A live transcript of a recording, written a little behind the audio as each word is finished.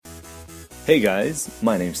Hey guys,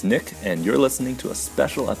 my name's Nick, and you're listening to a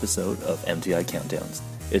special episode of MTI Countdowns.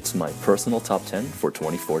 It's my personal top 10 for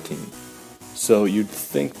 2014. So you'd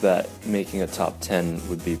think that making a top 10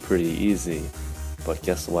 would be pretty easy, but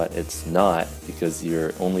guess what? It's not, because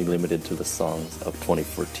you're only limited to the songs of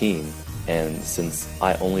 2014, and since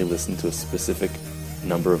I only listen to a specific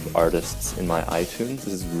number of artists in my iTunes,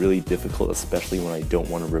 this is really difficult, especially when I don't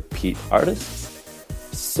want to repeat artists.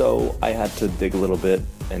 So I had to dig a little bit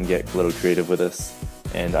and get a little creative with this,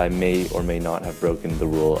 and I may or may not have broken the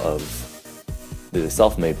rule of, the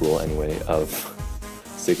self-made rule anyway, of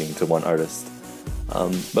sticking to one artist.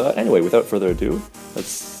 But anyway, without further ado, let's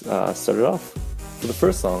start it off. For the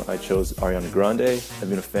first song, I chose Ariana Grande. I've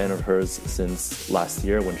been a fan of hers since last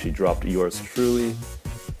year when she dropped Yours Truly,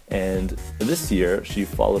 and this year she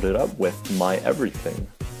followed it up with My Everything.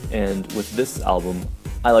 And with this album,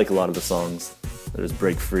 I like a lot of the songs. There's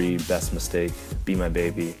Break Free, Best Mistake, Be My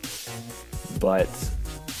Baby, but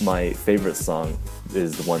my favorite song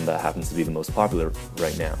is the one that happens to be the most popular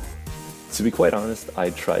right now. To be quite honest, I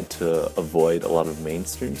tried to avoid a lot of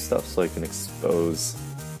mainstream stuff so I can expose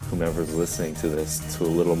whomever's listening to this to a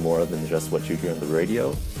little more than just what you hear on the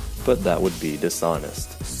radio, but that would be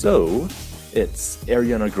dishonest. So, it's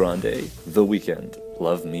Ariana Grande, The Weeknd,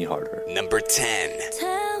 Love Me Harder. Number 10.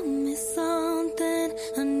 Tell me something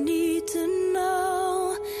I need to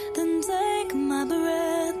know, then take my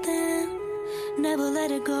breath and never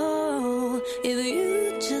let it go. If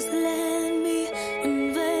you just let me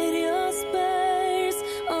invade your space,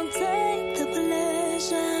 I'll take the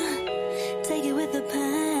pleasure, take it with the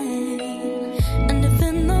pain. And if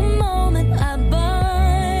in the moment I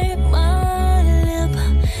bite my lip,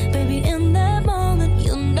 baby, in that moment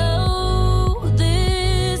you'll know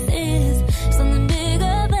this is something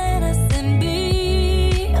bigger than us and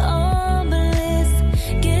beyond bliss.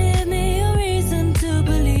 Give me a reason to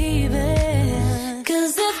believe it.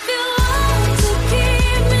 'Cause if you want to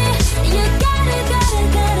keep me, you gotta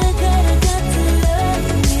to love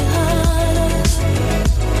me harder.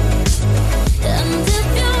 And if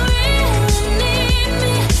you really need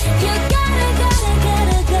me, you gotta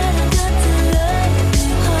to love me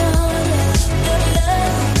harder.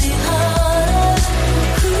 Love me harder.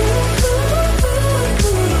 Ooh, ooh, ooh,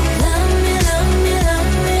 ooh. Love me, love me,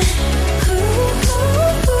 love me. Ooh, ooh,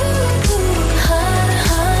 ooh, ooh. Harder,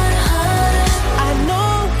 harder, harder. I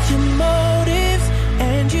know your motives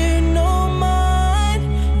and you know mine.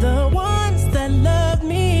 The ones that love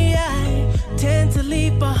me, I tend to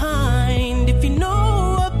leave behind. If you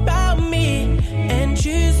know about me and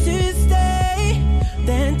choose to stay,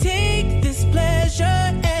 then take this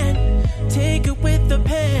pleasure and take it with the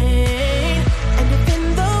pain. And if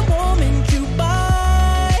in the moment you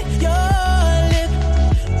bite your lip,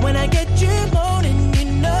 when I get you moaning, you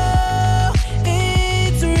know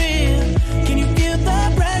it's real. Can you feel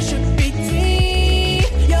the pressure between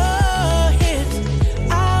your hips?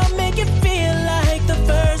 I'll make it feel like the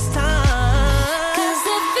first time. 'Cause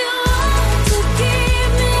if you want to keep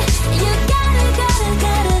me, you gotta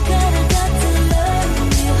to love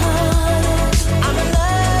me harder. I'ma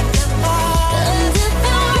love you hard. And if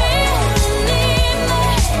you really need me,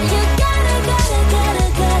 you gotta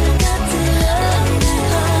to love me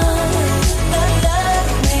harder. Love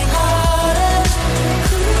me harder.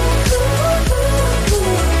 Ooh, ooh, ooh,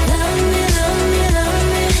 ooh. Love me, love me, love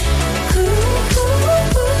me. Ooh, ooh,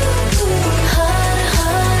 ooh, ooh. Harder,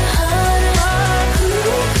 harder, harder. Ooh,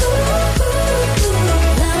 ooh, ooh, ooh.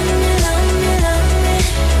 Love me, love me, love me.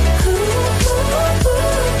 Ooh, ooh, ooh,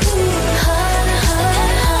 ooh. Harder, harder,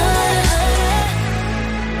 harder.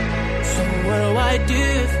 So what do I do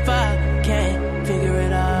if I can't figure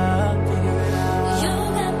it out? You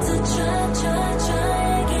got to try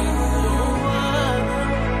again.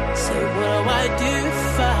 Say what do I do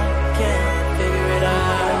if I can't figure it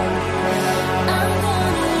out? I'm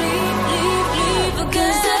gonna leave.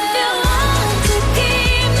 Because if you want to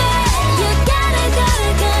keep me, you gotta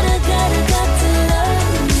to love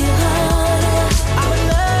me harder. I'ma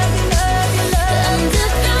love you, love you, love And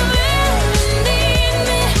if you really need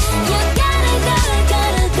me, you gotta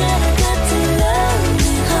to love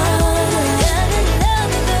me harder. Gotta love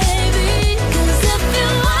me, baby. 'Cause if you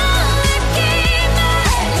want to keep me,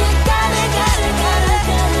 you gotta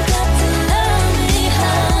to love me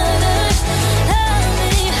harder.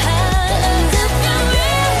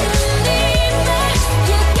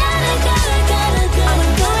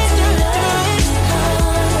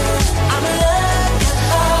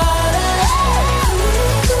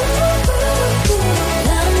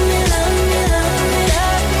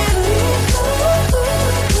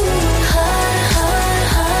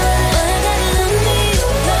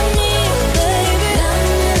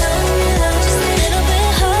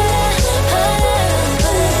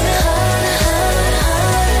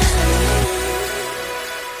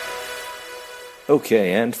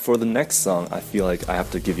 Okay, and for the next song, I feel like I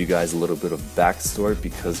have to give you guys a little bit of backstory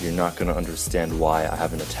because you're not going to understand why I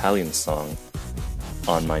have an Italian song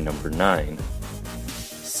on my number 9.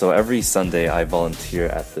 So every Sunday I volunteer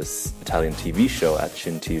at this Italian TV show at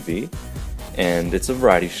Chin TV, and it's a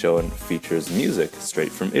variety show and features music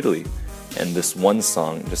straight from Italy. And this one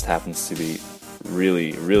song just happens to be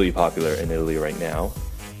really, really popular in Italy right now.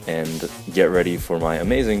 And get ready for my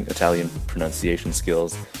amazing Italian pronunciation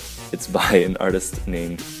skills. It's by an artist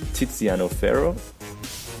named Tiziano Ferro,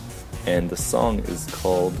 and the song is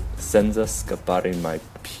called Senza scappare mai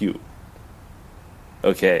più.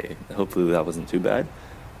 Okay, hopefully that wasn't too bad,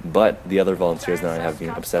 but the other volunteers and I have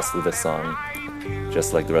been obsessed with this song,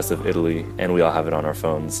 just like the rest of Italy, and we all have it on our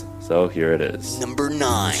phones, so here it is. Number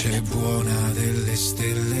 9. C'è buona delle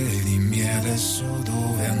stelle, dimmi adesso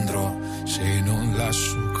dove andrò, se non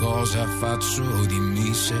lascio cosa faccio,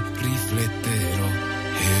 dimmi se rifletterò.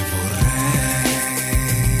 E vorrei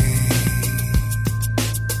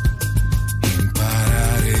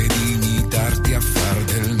imparare ad imitarti, a far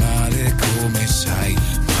del male come sai,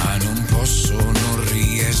 ma non posso, non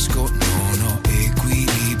riesco, non ho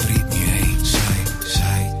equilibri miei.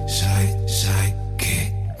 Sai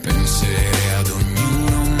che penserei ad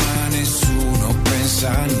ognuno, ma nessuno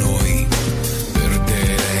pensa a noi.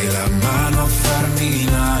 Perderei la mano a farmi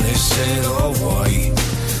male se lo vuoi.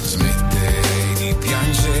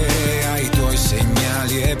 Piangere ai tuoi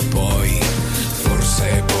segnali e poi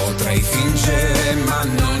forse potrei fingere, ma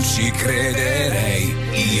non ci crederei.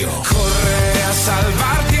 Io correrei a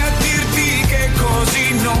salvarti, a dirti che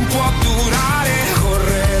così non può durare.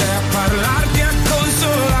 Correrei a parlarti, a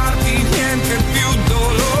consolarti, niente più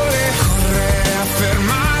dolore. Correrei a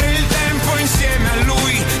fermare il tempo insieme a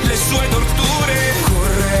lui, le sue torture.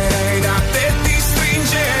 Correrei da te, ti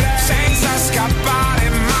stringerei senza scappare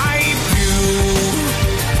mai più.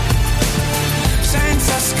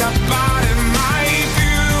 Senza scappare mai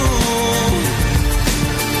più.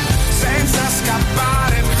 Senza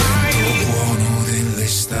scappare mai. Il buono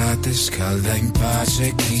dell'estate scalda in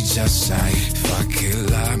pace chi già sai, fa che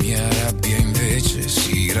la mia rabbia invece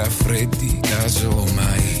si raffreddi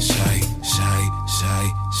casomai. Sai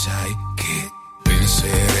che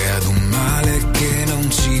penserei ad un male che non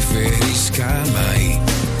ci ferisca mai.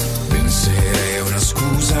 Penserei a una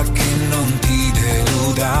scusa che non ti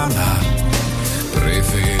deluda, ma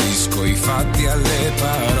preferisco i fatti alle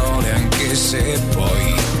parole, anche se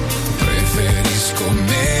poi preferisco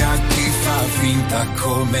me a chi fa finta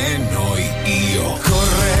come noi. Io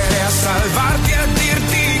correrei a salvarti, a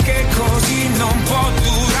dirti che così non può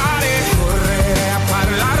durare. Correrei a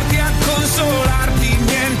parlarti, a consolarti,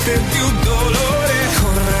 niente più dolore.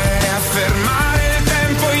 Correrei a fermare il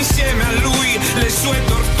tempo insieme a lui, le sue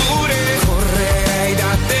torture. Correrei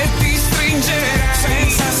da te, ti stringerei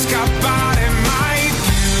senza scappare mai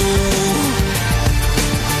più.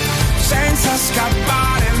 Senza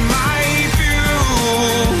scappare mai più.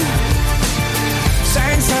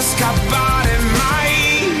 Senza scappare mai.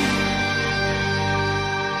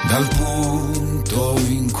 Dal punto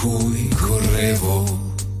in cui correvo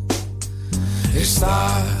e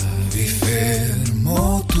stavi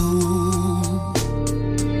fermo tu,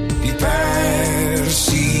 ti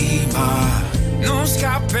persi, ma non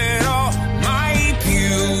scapperò mai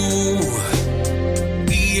più.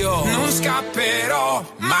 Io non scapperò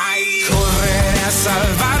mai. Correre a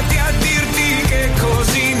salvarti, a dirti che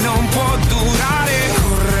così non può durare.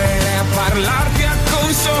 Correre a parlarti, a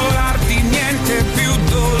consolarti, niente più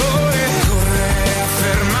dolore. Correre a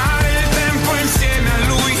fermare il tempo insieme a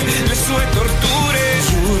lui, le sue torture.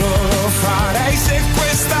 Giuro lo farei se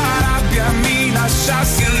questa rabbia mi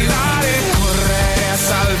lasciassi andare. Correre a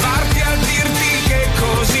salvarti, a dirti che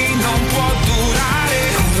così non può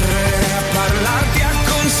durare. Correre a parlarti, a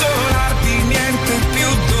consolarti, niente più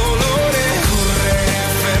dolore. Correre a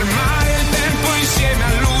fermare il tempo insieme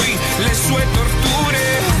a lui, le sue torture.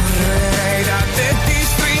 Correrei da te, ti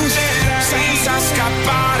stringerei senza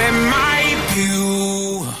scappare mai più.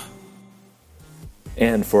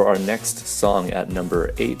 And for our next song at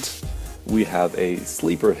number 8, we have a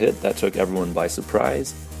sleeper hit that took everyone by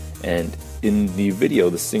surprise. And in the video,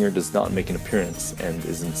 the singer does not make an appearance and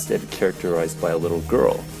is instead characterized by a little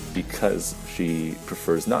girl because she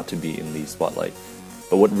prefers not to be in the spotlight.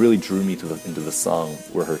 But what really drew me into the song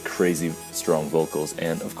were her crazy strong vocals,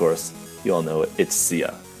 and of course, you all know it, it's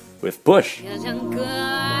Sia with Push. Feeling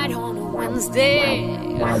good on a Wednesday.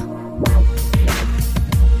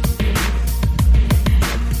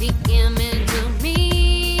 The image of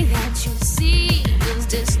me that you see is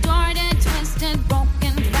distorted, twisted,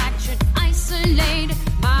 broken, fractured, isolated,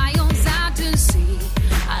 miles out to sea.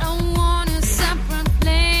 I don't want a separate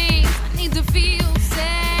place. I need to feel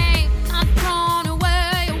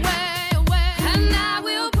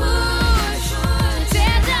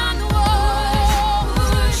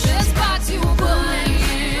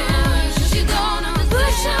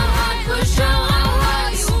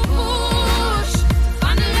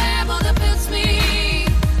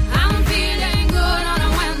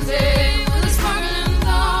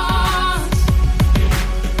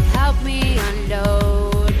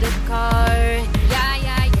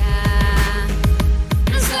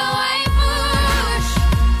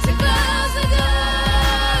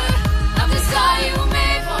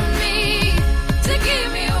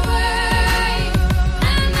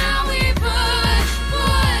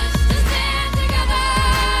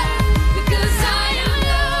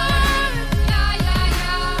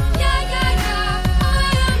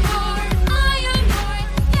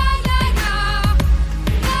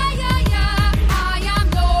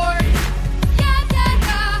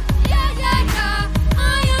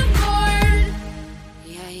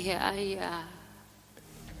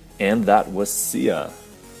And that was Sia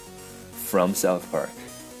from South Park,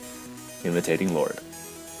 imitating Lord.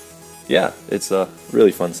 Yeah, it's a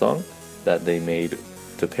really fun song that they made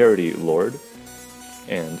to parody Lord,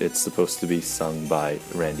 and it's supposed to be sung by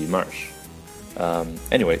Randy Marsh.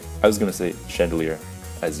 Anyway, I was going to say Chandelier,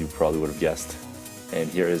 as you probably would have guessed.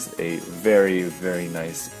 And here is a very, very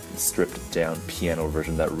nice stripped down piano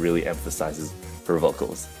version that really emphasizes her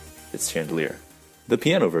vocals. It's Chandelier, the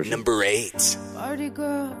piano version. Number 8. Party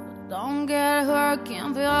girl, don't get hurt,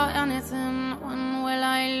 can't feel anything. When will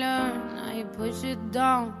I learn? I push it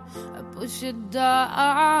down, I push it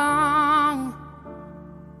down.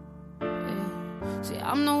 Yeah. See,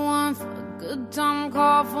 I'm the one for a good time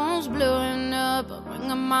call, phone's blowing up,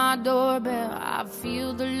 ringing my doorbell. I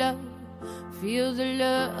feel the love, feel the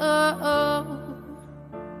love.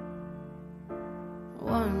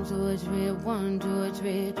 1, 2, 3, 1, 2,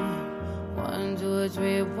 3, 3. 1, 2,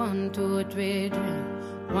 3, 1, 2, 3, drink.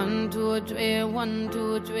 1, 2, 3, 1,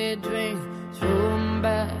 2, 3, drink. Through 'em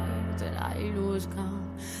back till I lose count.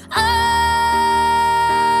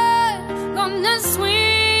 I'm gonna swing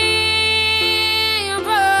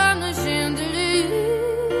from the chandelier,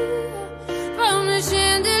 from the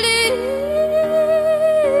chandelier.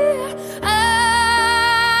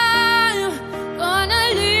 I'm gonna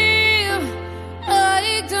live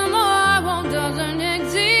like tomorrow doesn't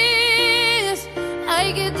exist.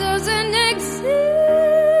 Like it doesn't exist.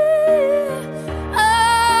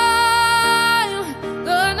 I'm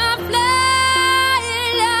gonna fly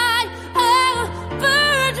like a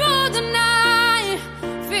bird through the night.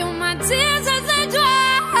 Feel my tears as they dry.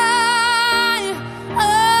 I'm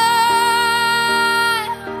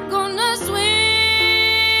gonna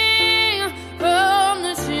swing from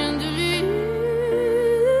the chandelier,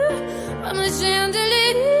 from the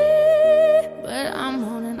chandelier. But I'm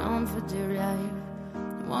holding on for dear life.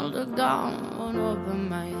 Won't look down, won't open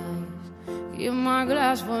my eyes. Keep my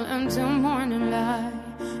glass full until morning light.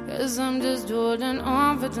 'Cause I'm just holding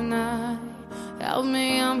on for tonight. Help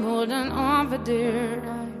me, I'm holding on for dear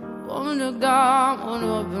life. Won't look down, won't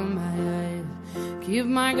open my eyes. Keep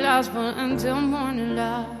my glass full until morning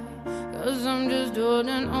light. 'Cause I'm just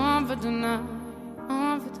holding on for tonight,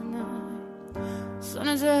 on for tonight. Sun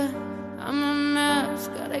is up, I'm a mess,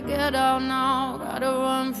 gotta get out now, gotta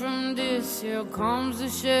run from this. Here comes the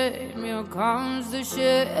shame, here comes the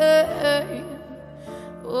shame.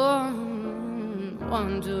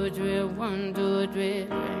 1, 2, 3, 1, 2, 3,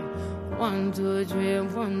 1, 2, 3,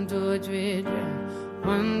 1, 2, 3,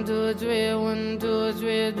 1, 2, 3, 1, 2,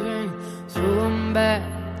 3, 3. Through 'em back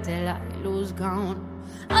till I lose count.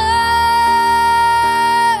 I'm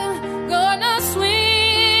gonna swing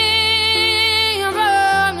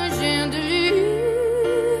from the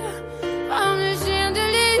chandelier, from the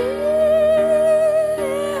chandelier.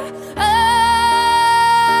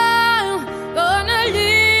 I'm gonna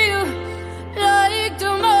live like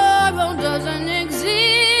tomorrow doesn't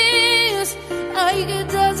exist, like it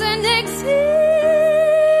doesn't exist.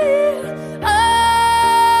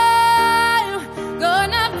 I'm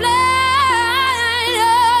gonna fly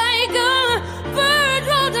like a bird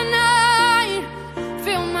through the night.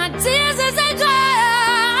 Feel my tears as they dry.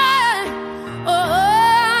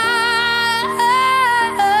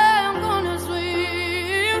 I'm gonna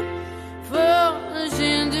swim from the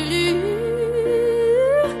chandelier,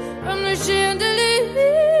 from the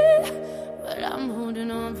chandelier. But I'm holding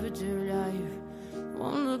on for dear life.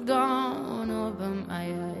 Won't look down, won't open my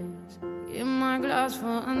eyes. Keep my glass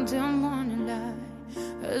full until morning light.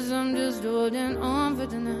 'Cause I'm just holding on for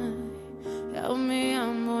tonight. Help me,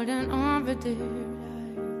 I'm holding on for dear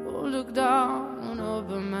life. Won't look down, won't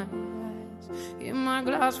open my eyes. Keep my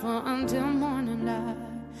glass full until morning light.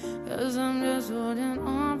 'Cause I'm just holding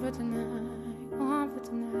on for tonight, on for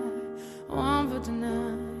tonight, on for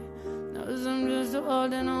tonight. 'Cause I'm just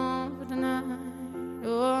holding on for tonight.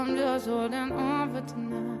 Oh, I'm just holding on for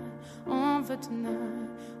tonight, on for tonight,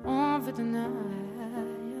 on for tonight.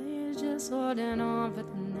 You're just holding on for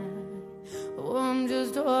tonight. Oh, I'm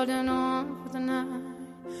just holding on for tonight.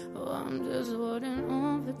 Oh, I'm just holding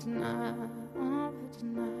on for tonight, on for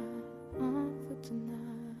tonight, on for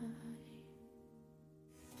tonight.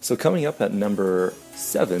 So coming up at number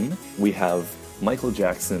 7, we have Michael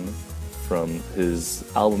Jackson from his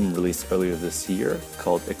album released earlier this year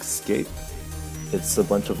called Escape. It's a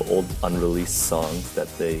bunch of old unreleased songs that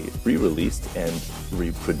they re-released and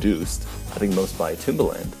reproduced, I think most by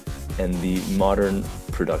Timbaland. And the modern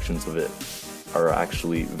productions of it are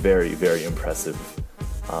actually very, very impressive.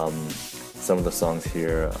 Some of the songs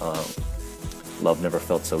here, Love Never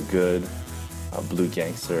Felt So Good, Blue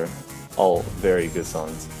Gangster, all very good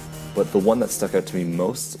songs. But the one that stuck out to me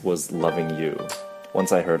most was Loving You.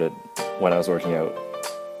 once I heard it when I was working out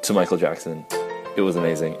to Michael Jackson, it was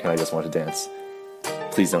amazing, and I just wanted to dance.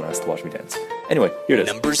 Please don't ask to watch me dance. Anyway, here it is.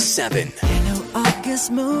 Number 7. Hello,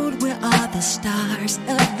 August moon, where are the stars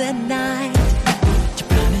of the night? You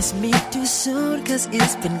promised me too soon, cause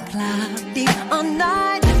it's been cloudy all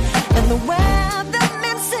night. And the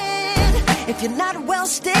weatherman said, if you're not well,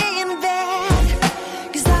 stay in bed.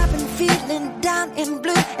 Cause I've been feeling down in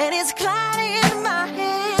blue, and it's cloudy in my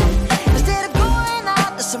head. Instead of going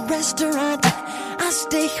out to some restaurant, I'll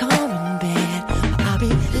stay home in bed. I'll be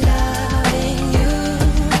loving you.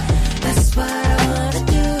 That's what I wanna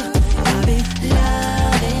do. I'll be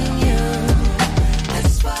loving you.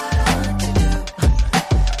 That's what I want to do.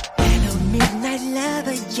 Hello, midnight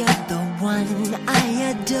lover, you're the one I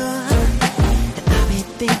adore. And I'll be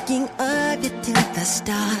thinking of you till the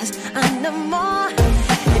stars and no more.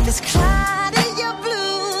 If it's cloudy or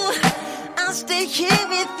blue, I'll stay here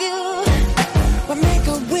with you. We'll make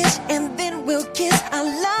a wish and then we'll kiss. Our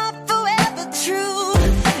love forever true.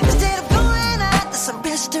 Instead of going out to some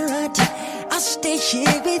restaurant, I'll stay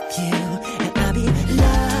here with you, and I'll be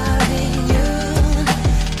loving you.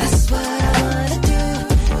 That's what I wanna do.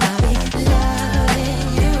 I'll be loving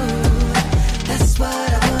you. That's what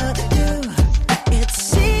I wanna do. It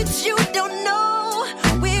seems you don't know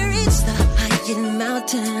we reached the highest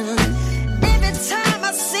mountain. Every time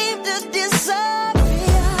I seem to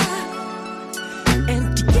disappear, and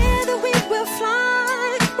together we will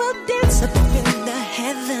fly. We'll dance up in the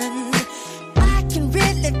heaven. I can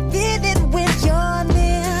really feel it when you're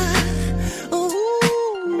near. Ooh.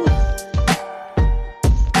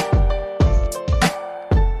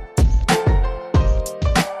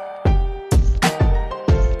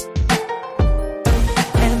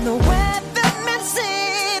 And the weatherman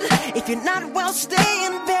said, if you're not well, stay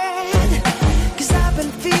in bed. Cause I've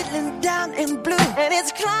been feeling down and blue, and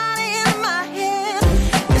it's cloudy in my head.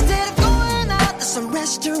 Instead of going out to some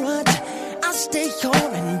restaurant, I'll stay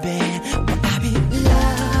home in bed. But I'll be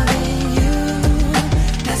loving you.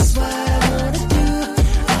 That's what I wanna do.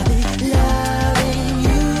 I'll be loving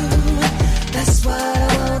you. That's what I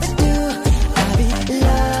wanna do. I'll be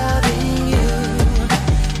loving you.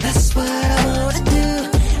 That's what I wanna do.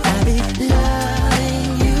 I'll be loving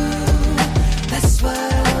you. That's what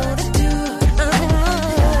I wanna do. I'll be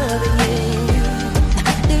loving you.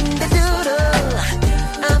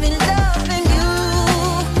 I'll be loving you.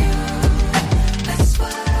 That's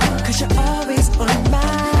what I wanna do. 'Cause you're always on my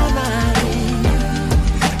mind. Loving you.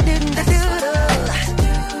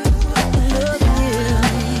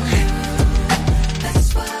 That's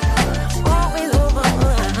what I wanna do. Always on my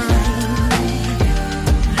mind.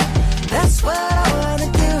 That's what I wanna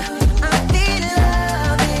do. I'll be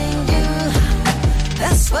loving you.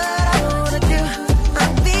 That's what I wanna do.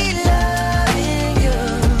 I'll be loving you.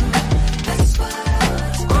 That's what I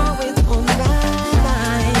wanna do. Always on my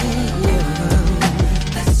mind.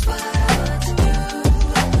 That's what I want to do.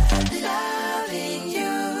 Loving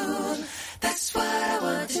you. That's what I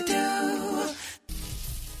want to do.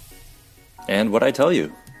 And what'd I tell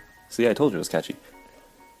you? See, I told you it was catchy.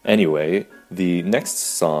 Anyway, the next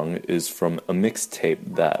song is from a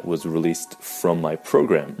mixtape that was released from my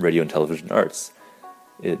program, Radio and Television Arts.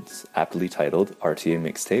 It's aptly titled RTA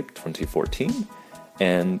Mixtape 2014,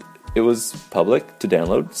 and it was public to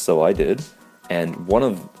download, so I did. And one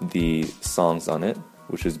of the songs on it,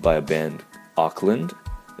 which is by a band Auckland,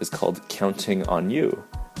 is called Counting on You.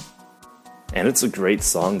 And it's a great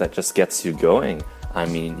song that just gets you going. I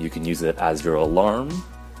mean, you can use it as your alarm,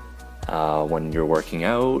 when you're working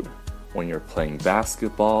out, when you're playing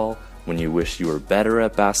basketball, when you wish you were better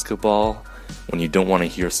at basketball, when you don't want to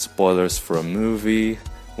hear spoilers for a movie,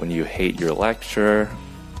 when you hate your lecture,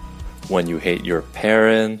 when you hate your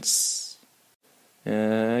parents.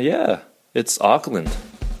 Yeah, it's Auckland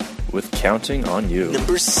with Counting on You.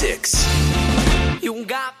 Number 6. You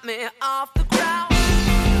got me off the ground.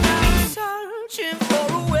 I'm searching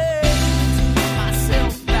for a way to get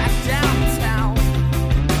myself back downtown.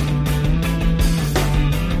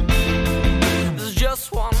 There's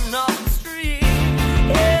just one other street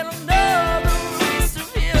and another piece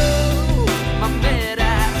of you. I met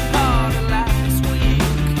at a party last week.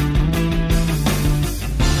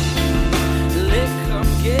 Liquor,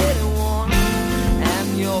 I'm getting one, and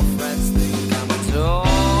your friends think I'm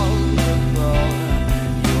adorable.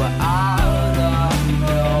 You are out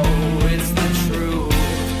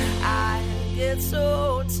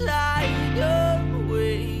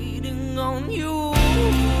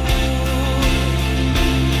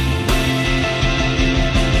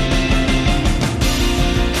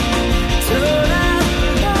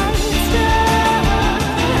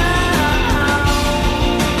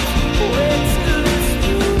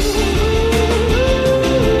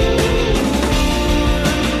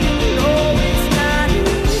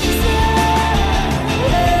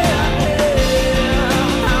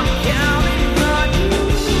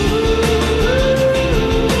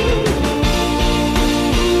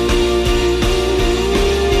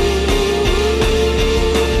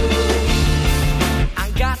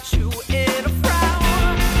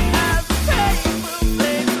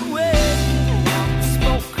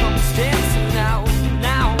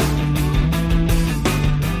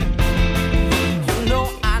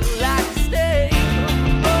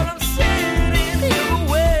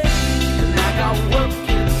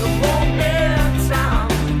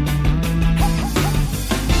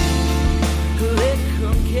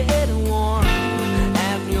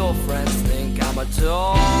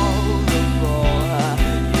adorable.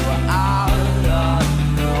 You are out,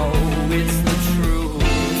 no, it's the truth.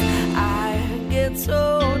 I get so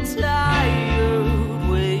tired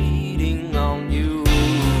waiting on you.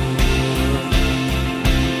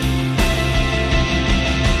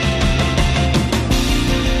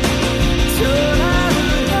 Turn out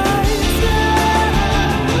the lights now.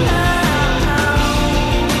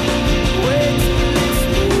 Wait till it's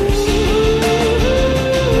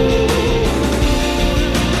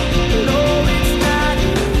no, it's not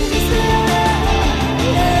easy.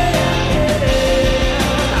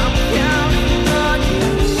 I'm counting on you.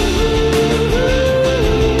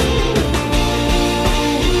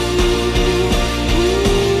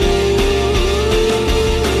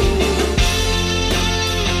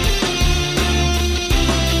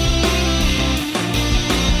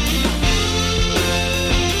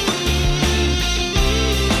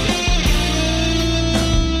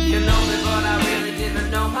 You know me, but I really didn't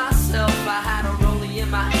know myself. I had a rollie in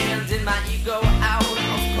my hand and my ego out.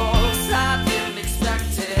 Of course, I didn't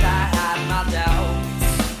expect it. I had my doubts.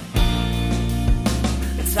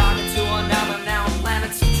 It's talking to another, now I'm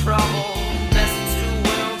planning some trouble. Best of two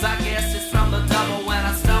worlds, I guess it's from the double when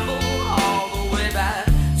I stumble all the way back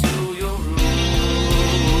to your room.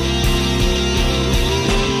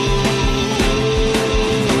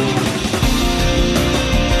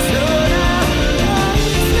 Turn out the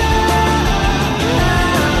lights now.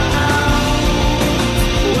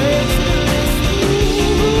 Wait till it's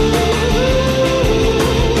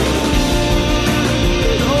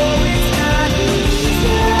no, it's not easy.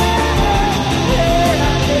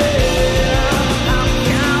 I'm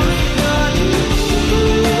counting on you.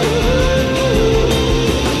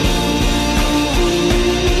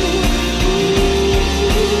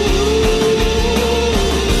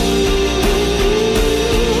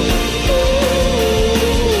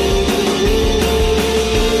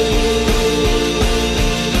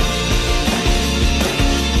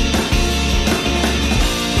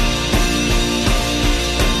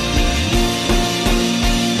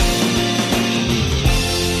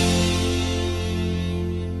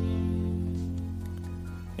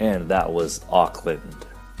 And that was Auckland.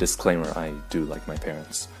 Disclaimer, I do like my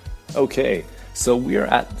parents. Okay, so we are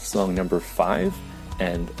at song number 5,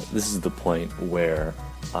 and this is the point where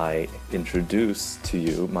I introduce to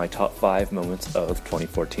you my top 5 moments of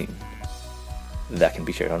 2014 that can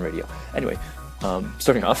be shared on radio. Anyway,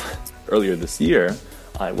 starting off, earlier this year,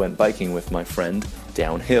 I went biking with my friend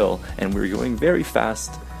downhill, and we were going very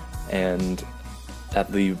fast, and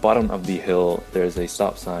at the bottom of the hill, there's a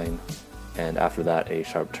stop sign, and after that, a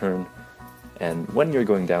sharp turn. And when you're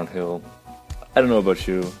going downhill, I don't know about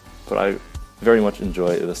you, but I very much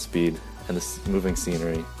enjoy the speed and the moving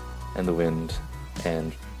scenery and the wind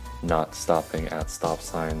and not stopping at stop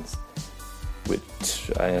signs.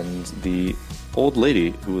 And the old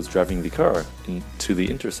lady who was driving the car to the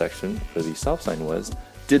intersection where the stop sign was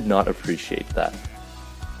did not appreciate that.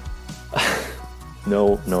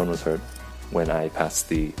 No one was hurt when I passed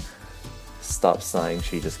the stop sign.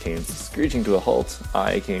 She just came screeching to a halt.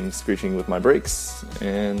 I came screeching with my brakes,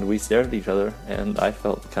 and we stared at each other, and I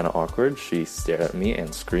felt kind of awkward. She stared at me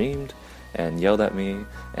and screamed and yelled at me,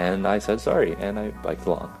 and I said sorry, and I biked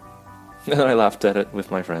along. And I laughed at it with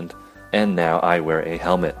my friend, and now I wear a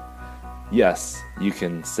helmet. Yes, you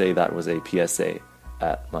can say that was a PSA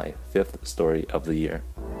at my 5th story of the year.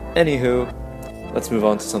 Anywho, let's move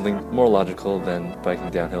on to something more logical than biking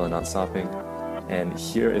downhill and not stopping. And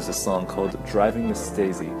here is a song called Driving Miss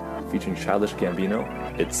Daisy, featuring Childish Gambino.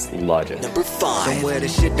 It's Logic. Number 5. Somewhere the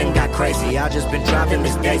shit done got crazy. I just been driving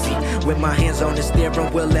Miss Daisy with my hands on the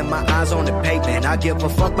steering wheel and my eyes on the pavement. I give a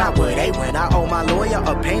fuck about where they went. I owe my lawyer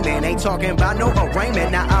a payment. Ain't talking about no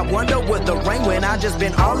arraignment. Now I wonder what the rain when I just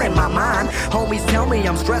been all in my mind. Homies tell me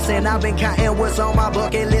I'm stressing. I've been counting what's on my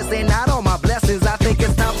bucket list and not all my blessings. I think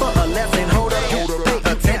it's time for a lesson. Hold up,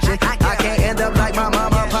 pay attention. I can't end up like my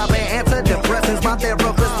mama, papa, antidepressants. My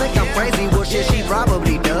therapist think I'm crazy. Well, shit, she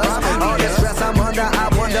probably does. All the stress I'm under, I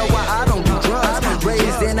wonder why I don't do drugs.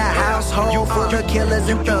 Raised in a household full of killers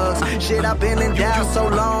and thugs. Shit, I've been in doubt so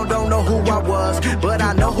long, don't know who I was, but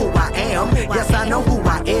I know who I am. Yes, I know who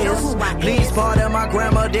I is. Please pardon my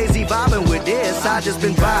grandma Daisy vibing with this. I just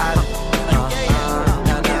been vibing.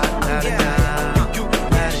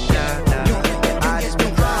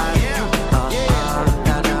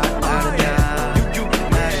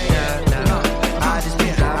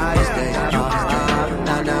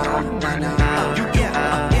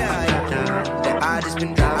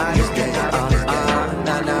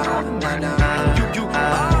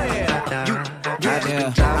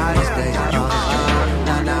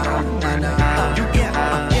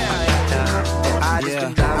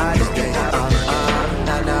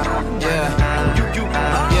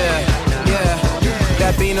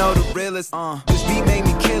 killers. This beat made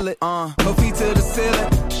me kill it. Her feet to the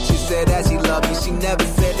ceiling. She said that she loved me. She never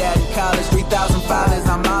said that in college. 3,005 is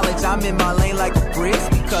our mileage. I'm in my lane like the bricks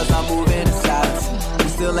because I'm moving in silence. We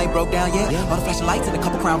still ain't broke down yet. All the flashing lights and a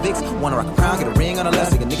couple Crown Vics. Wanna rock a crown, get a ring on the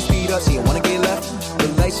left. Take a nigga speed up, she don't wanna get left.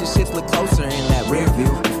 Relationships look closer in that rear view.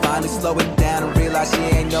 You finally slow it down and realize she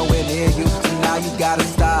ain't nowhere near you. So now you gotta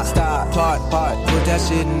stop, part, put that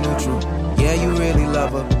shit in neutral. Yeah, you really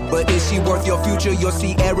love her, but is she worth your future? Your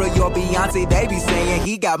Sierra, your Beyonce, they be saying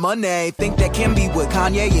he got money. Think that can be with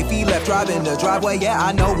Kanye if he left driving the driveway. Yeah,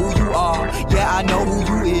 I know who you are. Yeah, I know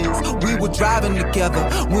who you is. We were driving together.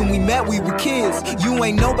 When we met, we were kids. You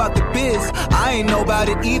ain't know about the biz. I ain't know about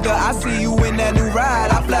it either. I see you in that new ride.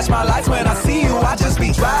 I flash my lights when I see you. I just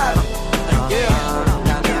be driving. Yeah.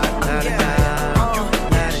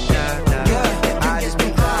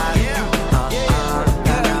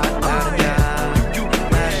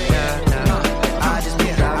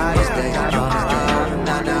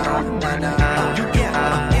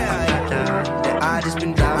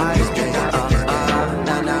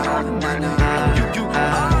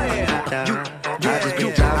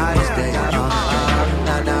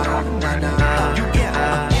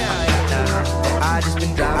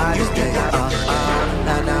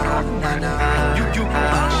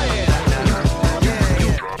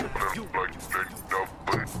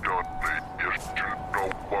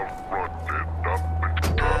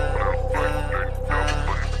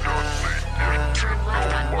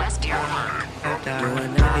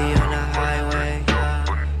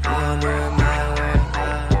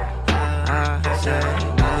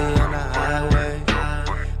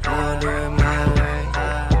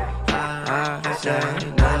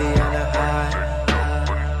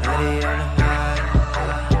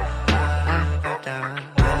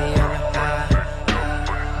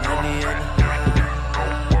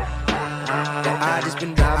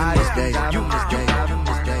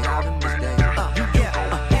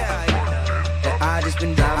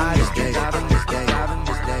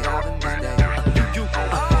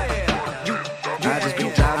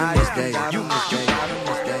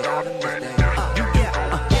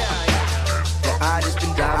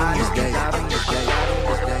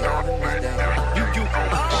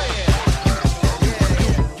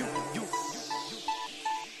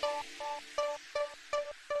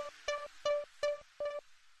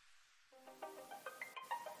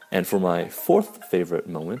 And for my fourth favorite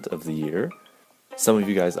moment of the year, some of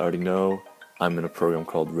you guys already know, I'm in a program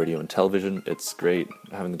called Radio and Television. It's great,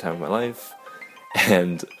 having the time of my life.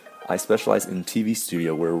 And I specialize in TV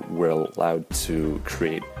studio where we're allowed to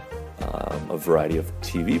create a variety of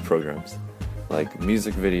TV programs, like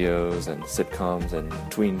music videos and sitcoms and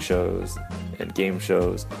tween shows and game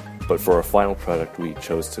shows. But for our final product, we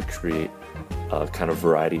chose to create a kind of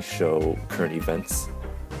variety show, current events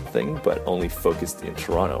thing, but only focused in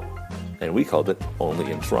Toronto, and we called it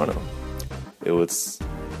Only in Toronto. It was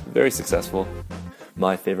very successful.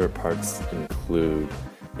 My favorite parts include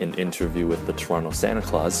an interview with the Toronto Santa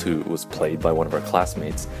Claus, who was played by one of our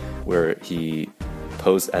classmates, where he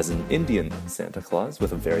posed as an Indian Santa Claus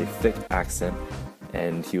with a very thick accent,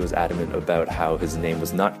 and he was adamant about how his name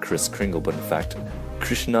was not Kris Kringle, but in fact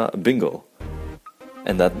Krishna Bingle,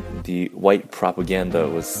 and that the white propaganda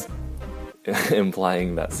was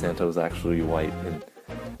implying that Santa was actually white, and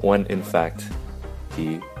when in fact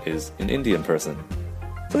he is an Indian person.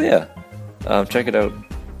 So yeah, check it out.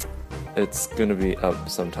 It's gonna be up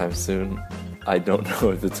sometime soon. I don't know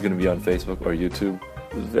if it's gonna be on Facebook or YouTube.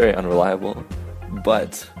 It's very unreliable,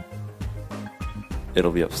 but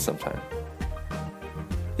it'll be up sometime.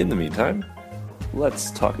 In the meantime, let's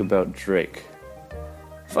talk about Drake.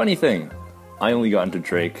 Funny thing, I only got into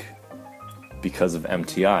Drake because of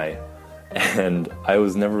MTI. And I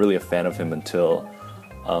was never really a fan of him until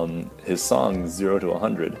his song 0 to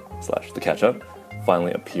 100 / The Catch Up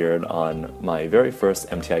finally appeared on my very first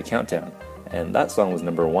MTI Countdown. And that song was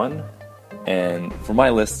number 1, and for my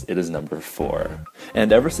list, it is number 4.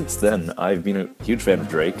 And ever since then, I've been a huge fan of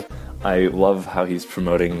Drake. I love how he's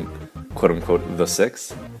promoting quote-unquote the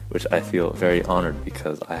 6, which I feel very honored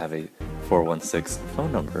because I have a 416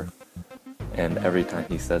 phone number. And every time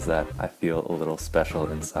he says that, I feel a little special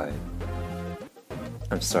inside.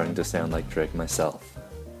 I'm starting to sound like Drake myself.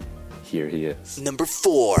 Here he is. Number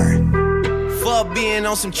 4. Fuck being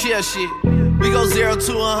on some chill shit. We go 0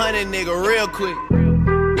 to 100, nigga, real quick.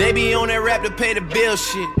 They be on that rap to pay the bill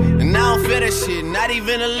shit. And I don't feel that shit, not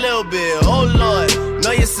even a little bit. Oh Lord,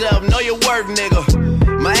 know yourself, know your worth, nigga.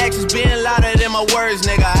 My actions being louder than my words,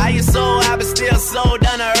 nigga. How you so high but still so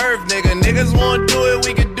down to earth, nigga. Niggas won't do it,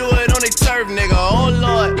 we can do it on their turf, nigga. Oh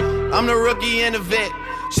Lord, I'm the rookie and the vet.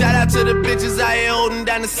 Shout out to the bitches out here holding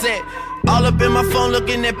down the set. All up in my phone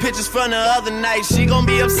looking at pictures from the other night. She gon'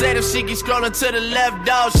 be upset if she keep scrolling to the left,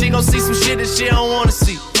 dog. She gon' see some shit that she don't wanna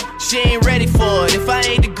see. She ain't ready for it. If I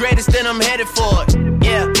ain't the greatest, then I'm headed for it.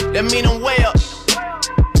 Yeah, that mean I'm way up.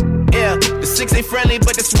 Yeah, the 6 ain't friendly,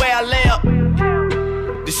 but that's where I lay up.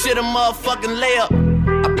 The shit a motherfucking layup.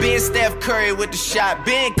 I been Steph Curry with the shot,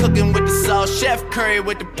 been cooking with the sauce, Chef Curry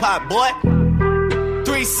with the pot, boy.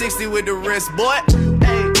 360 with the wrist, boy.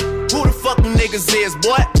 Hey, who the fuck them niggas is,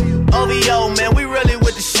 boy? OVO, man, we really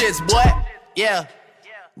with the shits, boy. Yeah,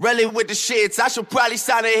 really with the shits. I should probably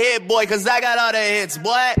sign a hit, boy, cause I got all the hits,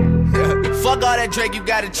 boy. Fuck all that Drake, you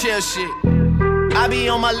gotta chill shit. I be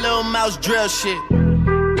on my little mouse drill shit.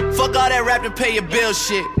 Fuck all that rap to pay your bill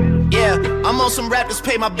shit. Yeah, I'm on some rappers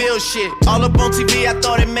pay my bill shit. All up on TV, I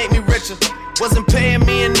thought it made me richer. Wasn't paying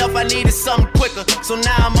me enough, I needed something quicker. So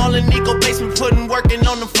now I'm all in Nico basement, working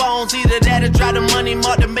on the phones. Either that or drive the money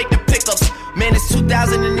mark to make the pickups. Man, it's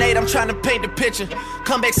 2008, I'm trying to paint the picture.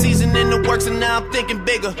 Comeback season in the works and now I'm thinking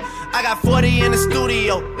bigger. I got 40 in the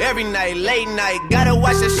studio, every night, late night. Gotta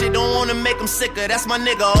watch that shit, don't wanna make them sicker. That's my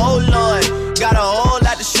nigga, oh Lord. Got a whole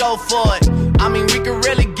lot to show for it. I mean, we could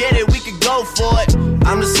really get it, we could go for it.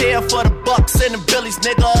 I'm just here for the bucks and the billies,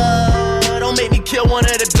 nigga. Don't make me kill one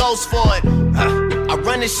of the ghosts for it. I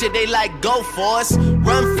run this shit, they like, go for us.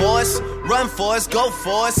 Run for us, run for us, go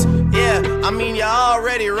for us. Yeah, I mean, you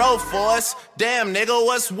already wrote for us. Damn, nigga,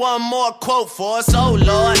 what's one more quote for us? Oh,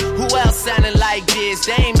 Lord, who else sounding like this?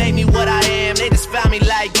 They ain't made me what I am, they just found me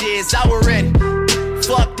like this. I was ready.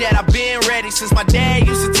 Fuck that, I been ready since my dad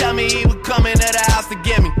used to tell me he would come into the house to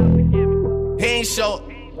get me. He ain't show up.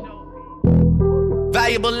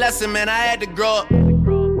 Valuable lesson, man, I had to grow up.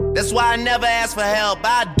 That's why I never ask for help.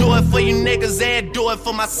 I do it for you niggas and do it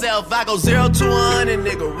for myself. I go 0 to 100,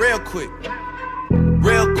 nigga, real quick.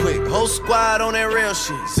 Real quick, whole squad on that real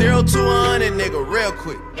shit. 0 to 100, nigga, real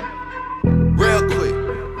quick. Real quick,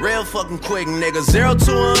 real fucking quick, nigga. 0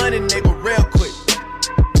 to 100, nigga, real quick.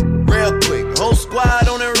 Real quick, whole squad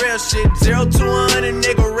on that real shit. 0 to 100,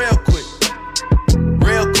 nigga, real quick.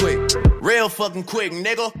 Real quick, real fucking quick,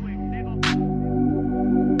 nigga.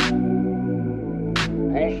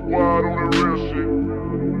 Whole squad on that real shit.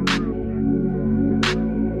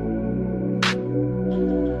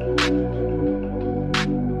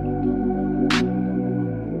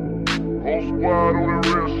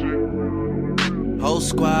 Whole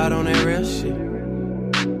squad on that real shit.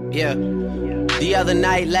 Yeah. The other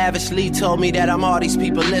night, Lavishly told me that I'm all these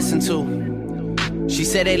people listen to. She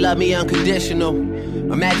said they love me unconditional.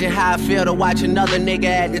 Imagine how I feel to watch another nigga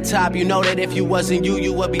at the top. You know that if you wasn't you,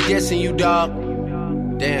 you would be dissing you, dog.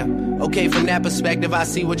 Damn. Okay, from that perspective, I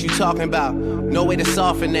see what you talking about. No way to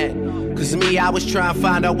soften that. Cause me, I was trying to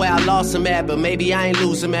find out where I lost them at, but maybe I ain't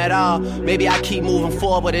lose them at all. Maybe I keep moving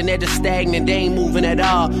forward and they're just stagnant, they ain't moving at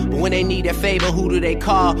all. But when they need their favor, who do they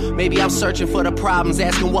call? Maybe I'm searching for the problems,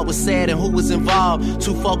 asking what was said and who was involved.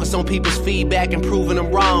 Too focused on people's feedback and proving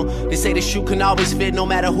them wrong. They say the shoe can always fit no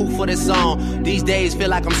matter who for this song. These days feel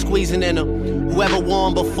like I'm squeezing in them. Whoever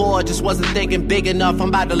won before just wasn't thinking big enough, I'm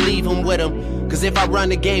about to leave them with them. Cause if I run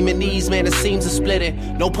the game in these, man, the seams are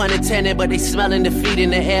splitting. No pun intended, but they smelling defeat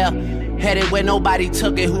in the air. Headed where nobody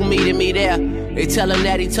took it, who meeting me there? They tell him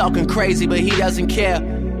that he talking crazy, but he doesn't care.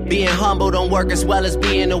 Being humble don't work as well as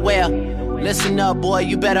being aware. Listen up, boy,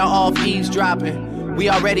 you better off eavesdropping. We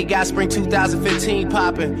already got spring 2015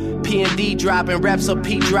 popping. P&D dropping, reps up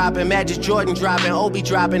P dropping, Magic Jordan dropping, Obi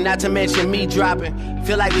dropping, not to mention me dropping.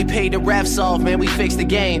 Feel like we paid the refs off, man, we fixed the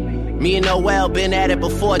game. Me and Noel been at it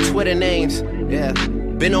before Twitter names. Yeah,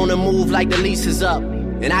 been on the move like the lease is up.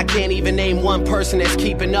 And I can't even name one person that's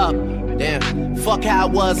keeping up. Damn, fuck how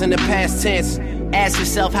it was in the past tense. Ask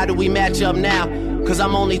yourself, how do we match up now? Cause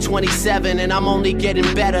I'm only 27 and I'm only getting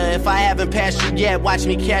better. If I haven't passed you yet, watch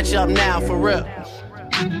me catch up now, for real.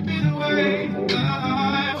 Could it be the way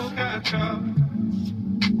I will catch up?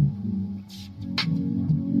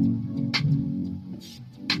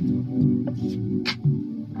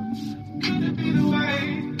 Could it be the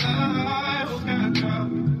way I will catch up?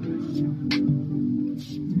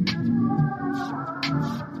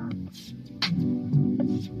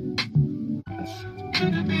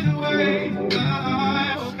 Could it be the way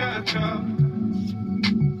I will catch up?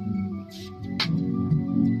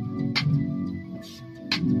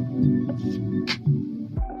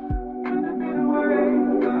 Could it be the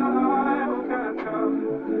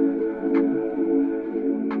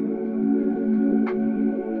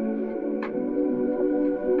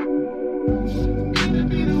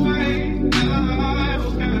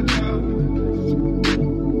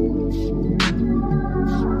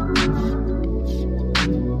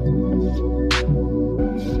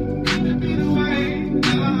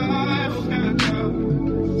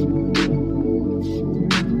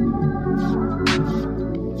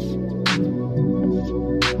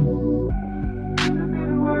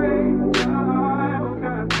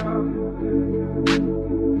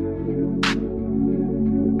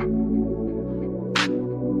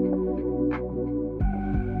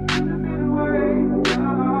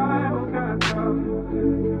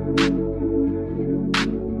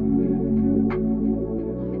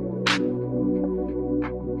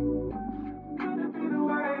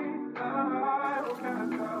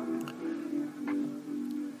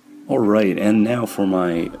Alright, and now for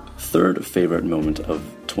my third favorite moment of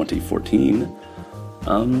 2014.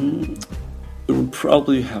 It would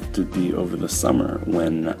probably have to be over the summer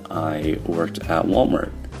when I worked at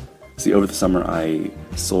Walmart. See, over the summer I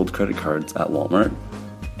sold credit cards at Walmart,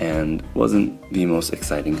 and it wasn't the most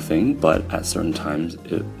exciting thing, but at certain times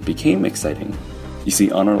it became exciting. You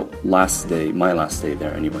see, on our last day, my last day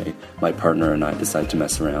there anyway, my partner and I decided to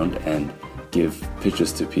mess around and give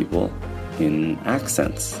pitches to people in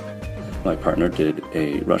accents. My partner did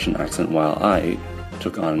a Russian accent while I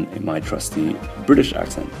took on my trusty British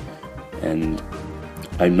accent. And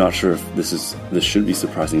I'm not sure if this should be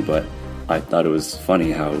surprising, but I thought it was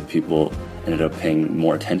funny how people ended up paying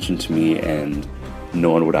more attention to me and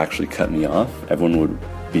no one would actually cut me off. Everyone would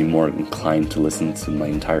be more inclined to listen to my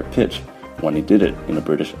entire pitch when he did it in a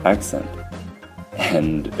British accent.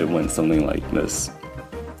 And it went something like this.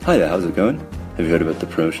 Hiya, how's it going? Have you heard about the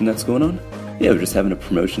promotion that's going on? Yeah, we're just having a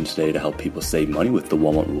promotion today to help people save money with the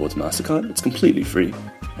Walmart Rewards MasterCard. It's completely free,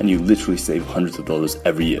 and you literally save hundreds of dollars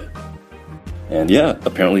every year. And yeah,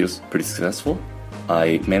 apparently it was pretty successful.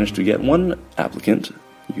 I managed to get one applicant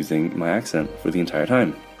using my accent for the entire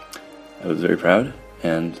time. I was very proud,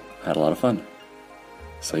 and I had a lot of fun.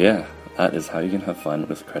 So yeah, that is how you can have fun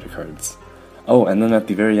with credit cards. Oh, and then at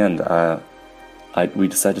the very end, we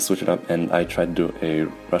decided to switch it up, and I tried to do a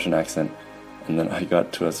Russian accent, and then I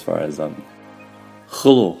got to as far as,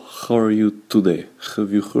 Hello, how are you today?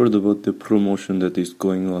 Have you heard about the promotion that is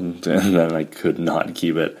going on? And then I could not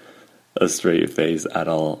keep it a straight face at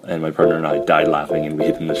all, and my partner and I died laughing and we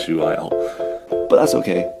hid in the shoe aisle. But that's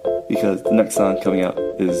okay, because the next song coming out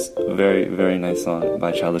is a very, very nice song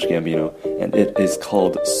by Childish Gambino, and it is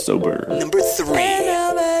called Sober. Number 3. And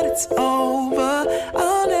now that it's over,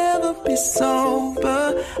 I'll never be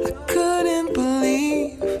sober. I couldn't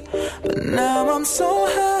believe, but now I'm so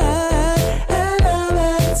high. And now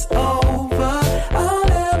that it's over, I'll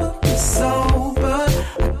never be sober.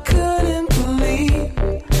 I couldn't believe,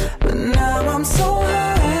 but now I'm so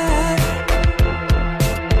high.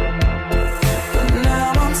 But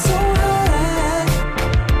now I'm so high.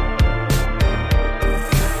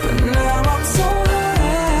 But now I'm so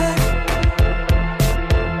high.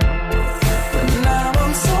 But now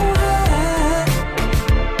I'm so high.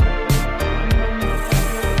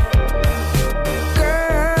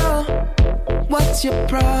 Girl, what's your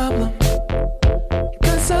problem?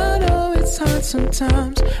 'Cause I know it's hard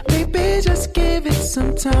sometimes. Baby, just give it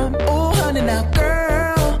some time. Oh, honey, now,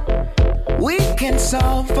 girl, we can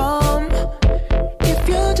solve them. If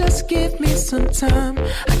you just give me some time,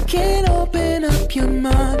 I can open up your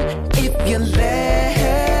mind. If you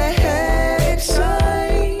let it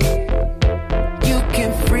shine, you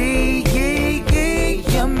can free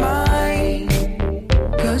your mind.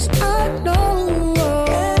 'Cause I know,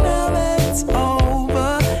 and now that it's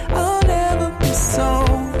over, I'll never be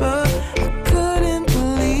sober. I couldn't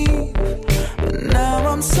believe, but now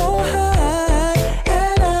I'm so high.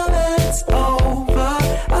 And now that it's over,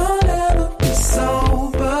 I'll never be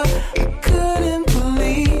sober. I couldn't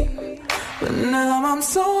believe, but now I'm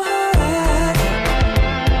so high.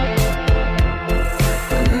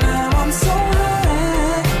 But now I'm so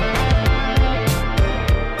high.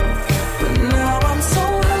 But now I'm so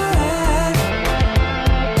high.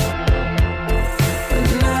 But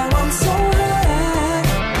now I'm so high.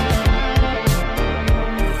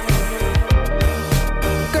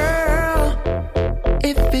 Girl,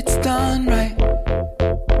 if it's done right,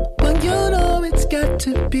 well, you know it's got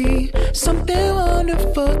to be something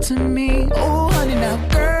wonderful to me. Oh, honey, now,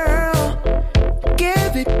 girl,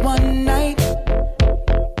 give it one night.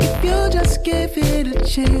 If you just give it a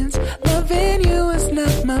chance, loving you is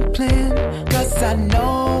not my plan. 'Cause I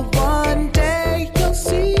know one day you'll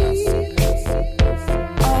see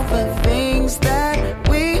all the things that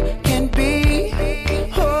we can be.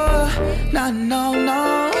 Oh, no, no,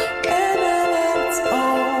 no. And now that it's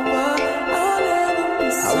over, I'll never be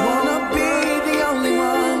sober. I wanna be the only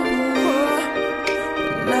one. Oh,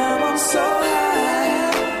 now I'm so high.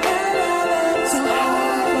 And now that it's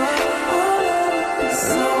over, I'll never be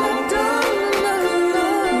sober.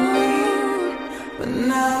 But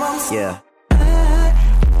now I'm so Yeah. high.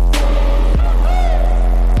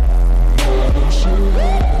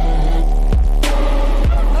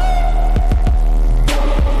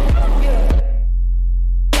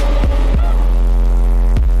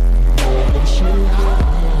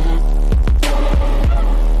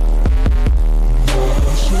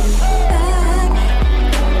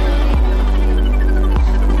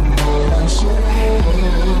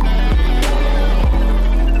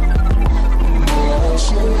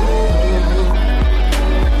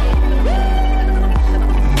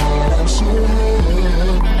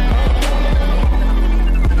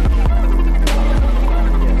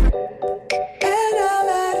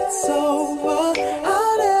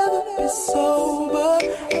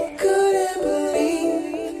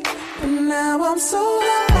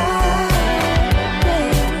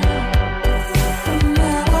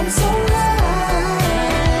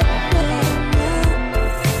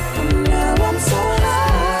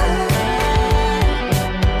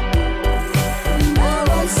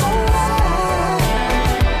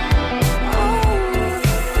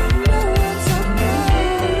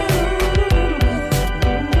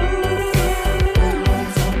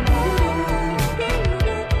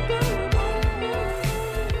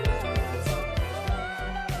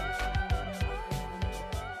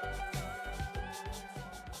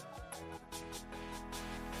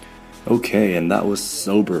 Okay, and that was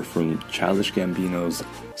Sober from Childish Gambino's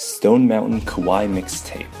Stone Mountain Kauai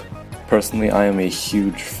mixtape. Personally, I am a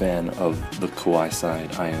huge fan of the Kauai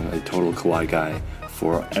side. I am a total Kauai guy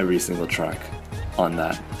for every single track on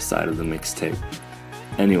that side of the mixtape.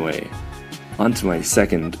 Anyway, on to my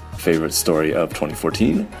second favorite story of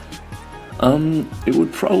 2014. It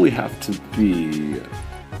would probably have to be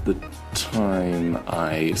the time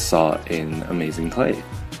I saw an amazing play.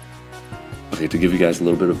 Okay, to give you guys a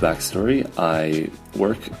little bit of backstory, I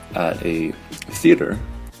work at a theater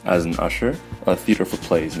as an usher, a theater for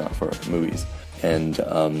plays, not for movies. And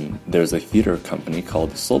there's a theater company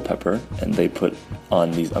called Soul Pepper, and they put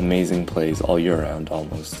on these amazing plays all year round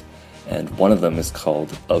almost. And one of them is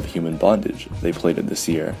called Of Human Bondage. They played it this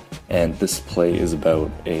year. And this play is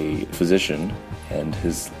about a physician and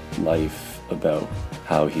his life, about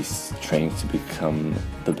how he's trained to become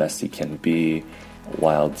the best he can be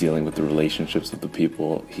while dealing with the relationships of the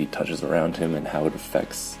people he touches around him and how it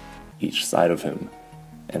affects each side of him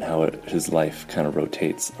and how his life kind of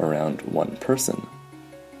rotates around one person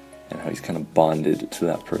and how he's kind of bonded to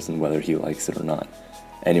that person whether he likes it or not.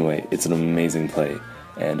 Anyway, it's an amazing play,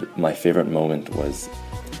 and my favorite moment was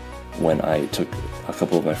when I took a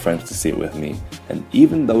couple of my friends to see it with me, and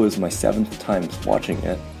even though it was my 7th time watching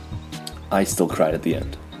it, I still cried at the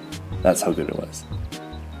end. That's how good it was.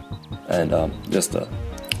 And just a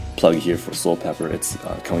plug here for Soul Pepper, it's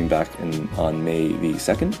coming back on May the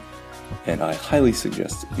 2nd, and I highly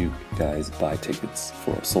suggest you guys buy tickets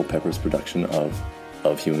for Soul Pepper's production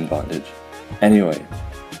of Human Bondage. Anyway,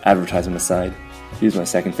 advertisement aside, here's my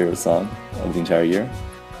second favorite song of the entire year,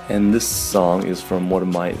 and this song is from one of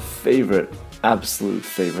my absolute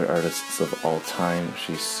favorite artists of all time.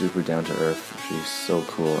 She's super down to earth, she's so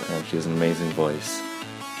cool, and she has an amazing voice.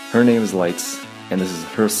 Her name is Lights, and this is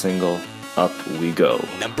her single, Up We Go.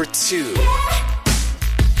 Number 2.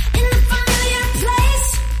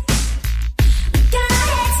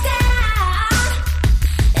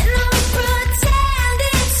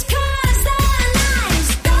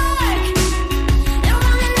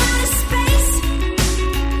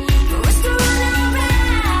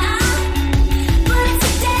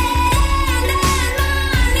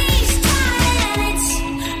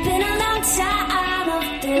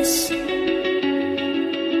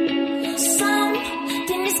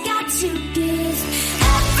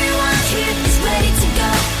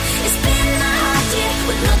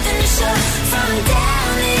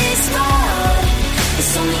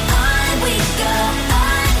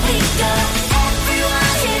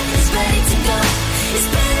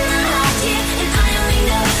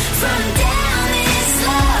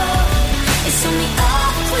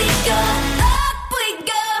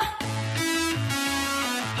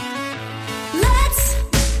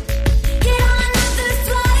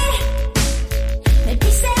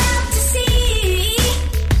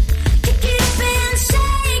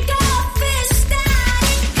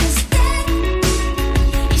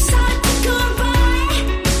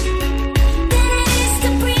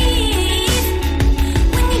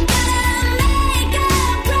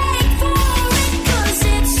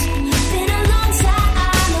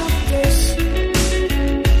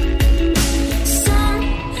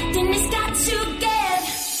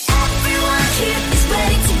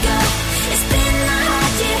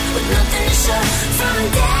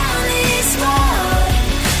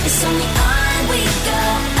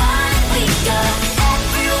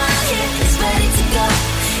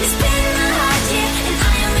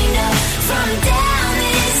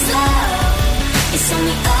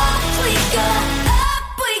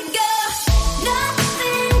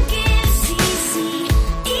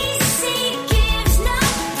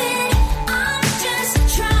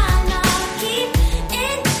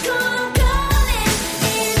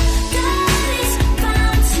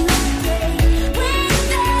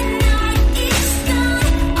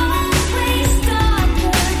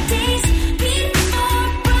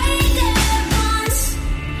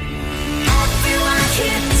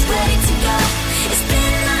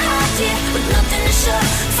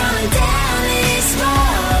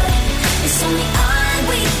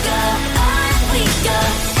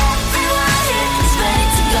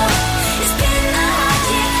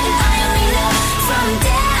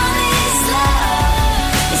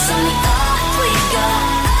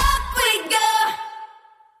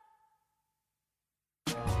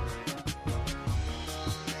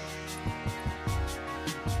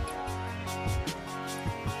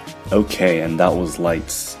 Okay, and that was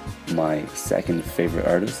Lights, my second favorite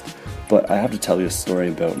artist. But I have to tell you a story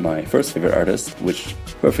about my first favorite artist, which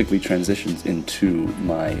perfectly transitions into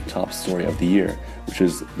my top story of the year, which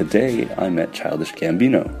is the day I met Childish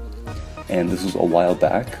Gambino. And this was a while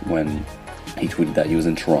back when he tweeted that he was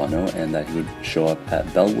in Toronto and that he would show up at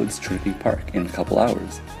Bellwoods Trinity Park in a couple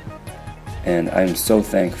hours. And I'm so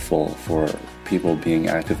thankful for people being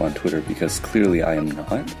active on Twitter, because clearly I am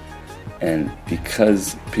not. And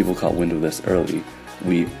because people caught wind of this early,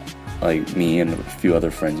 we, like me and a few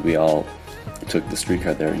other friends, we all took the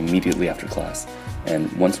streetcar there immediately after class.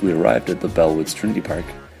 And once we arrived at the Bellwoods Trinity Park,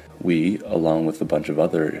 we, along with a bunch of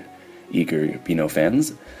other eager Beano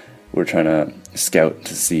fans, were trying to scout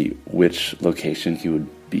to see which location he would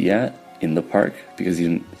be at in the park, because he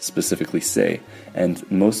didn't specifically say. And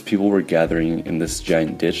most people were gathering in this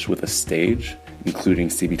giant ditch with a stage, including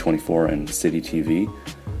CB24 and City TV,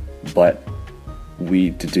 but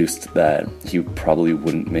we deduced that he probably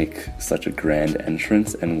wouldn't make such a grand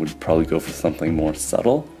entrance and would probably go for something more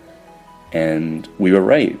subtle. And we were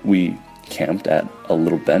right. We camped at a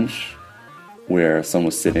little bench where someone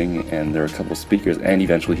was sitting, and there were a couple of speakers, and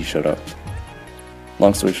eventually he showed up.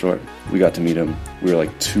 Long story short, we got to meet him. We were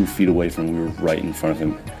like 2 feet away from him. We were right in front of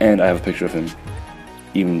him. And I have a picture of him,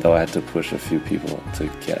 even though I had to push a few people to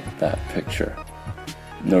get that picture.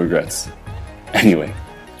 No regrets. Anyway,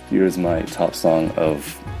 here's my top song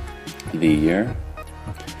of the year.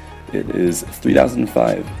 It is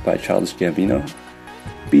 3005 by Childish Gambino,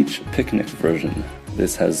 Beach Picnic version.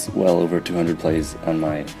 This has well over 200 plays on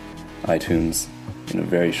my iTunes in a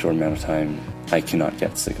very short amount of time. I cannot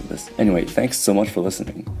get sick of this. Anyway, thanks so much for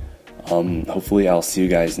listening. Hopefully I'll see you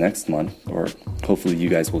guys next month, or hopefully you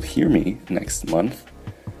guys will hear me next month.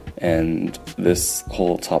 And this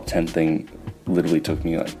whole top 10 thing literally took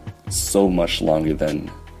me like so much longer than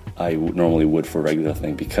I normally would for a regular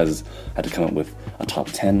thing, because I had to come up with a top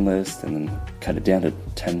 10 list and then cut it down to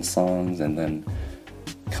 10 songs and then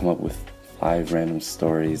come up with 5 random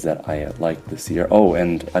stories that I liked this year. Oh,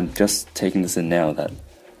 and I'm just taking this in now that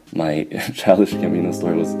my Childish Gambino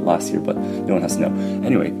story was last year, but no one has to know.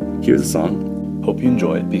 Anyway, here's a song. Hope you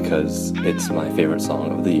enjoy it, because it's my favorite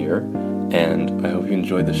song of the year, and I hope you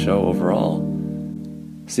enjoyed the show overall.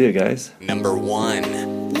 See you guys. Number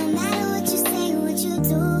 1.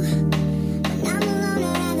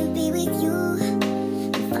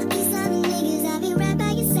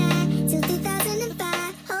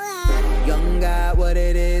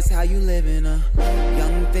 How you living,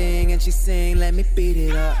 young thing, and she sing, let me beat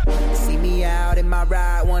it up. See me out in my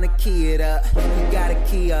ride, wanna key it up. You got a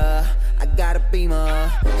Kia, I got a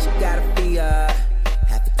Beamer. She got a Fiat,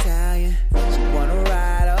 half Italian. She wanna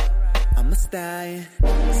ride up, I'm a stallion.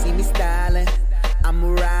 See me styling, I'ma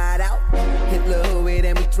ride out. Hit Lil Hood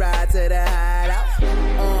and we drive to the hideout.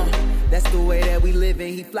 That's the way that we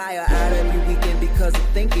living. He fly her out every weekend because her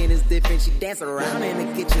thinking is different. She dance around in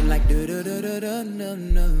the kitchen like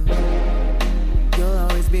do-do-do-do-do-no-no. You'll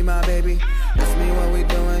always be my baby. Ask me what we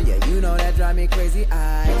doing, yeah, you know that drive me crazy. She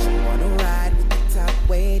wanna ride with the top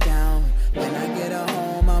way down. When I get her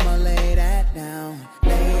home, I'ma lay that down.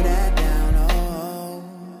 Lay that down, oh.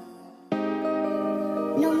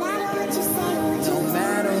 No matter what you say, no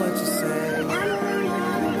matter what you say.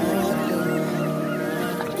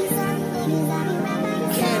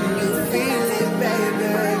 Can you feel it, baby?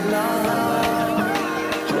 Lord.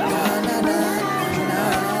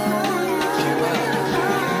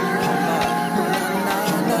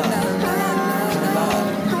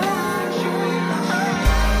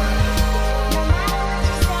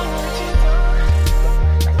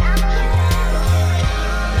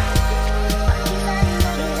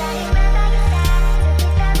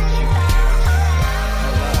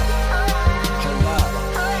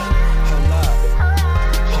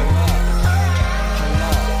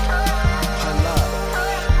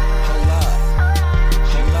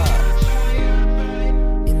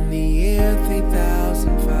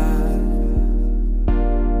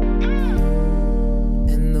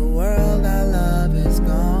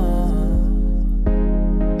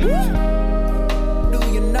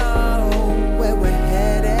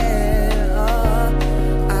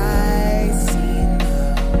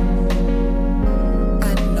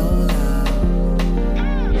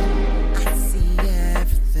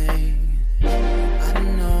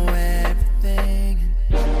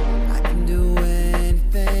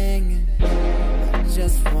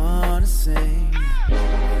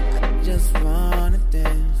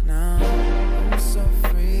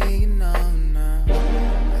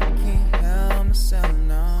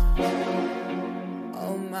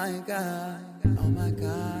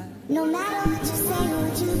 No matter what you say,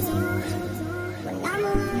 what you do, when I'm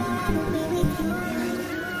around, I will be with you.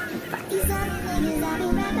 Fuck these other niggas, I'll be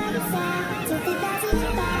right by your side.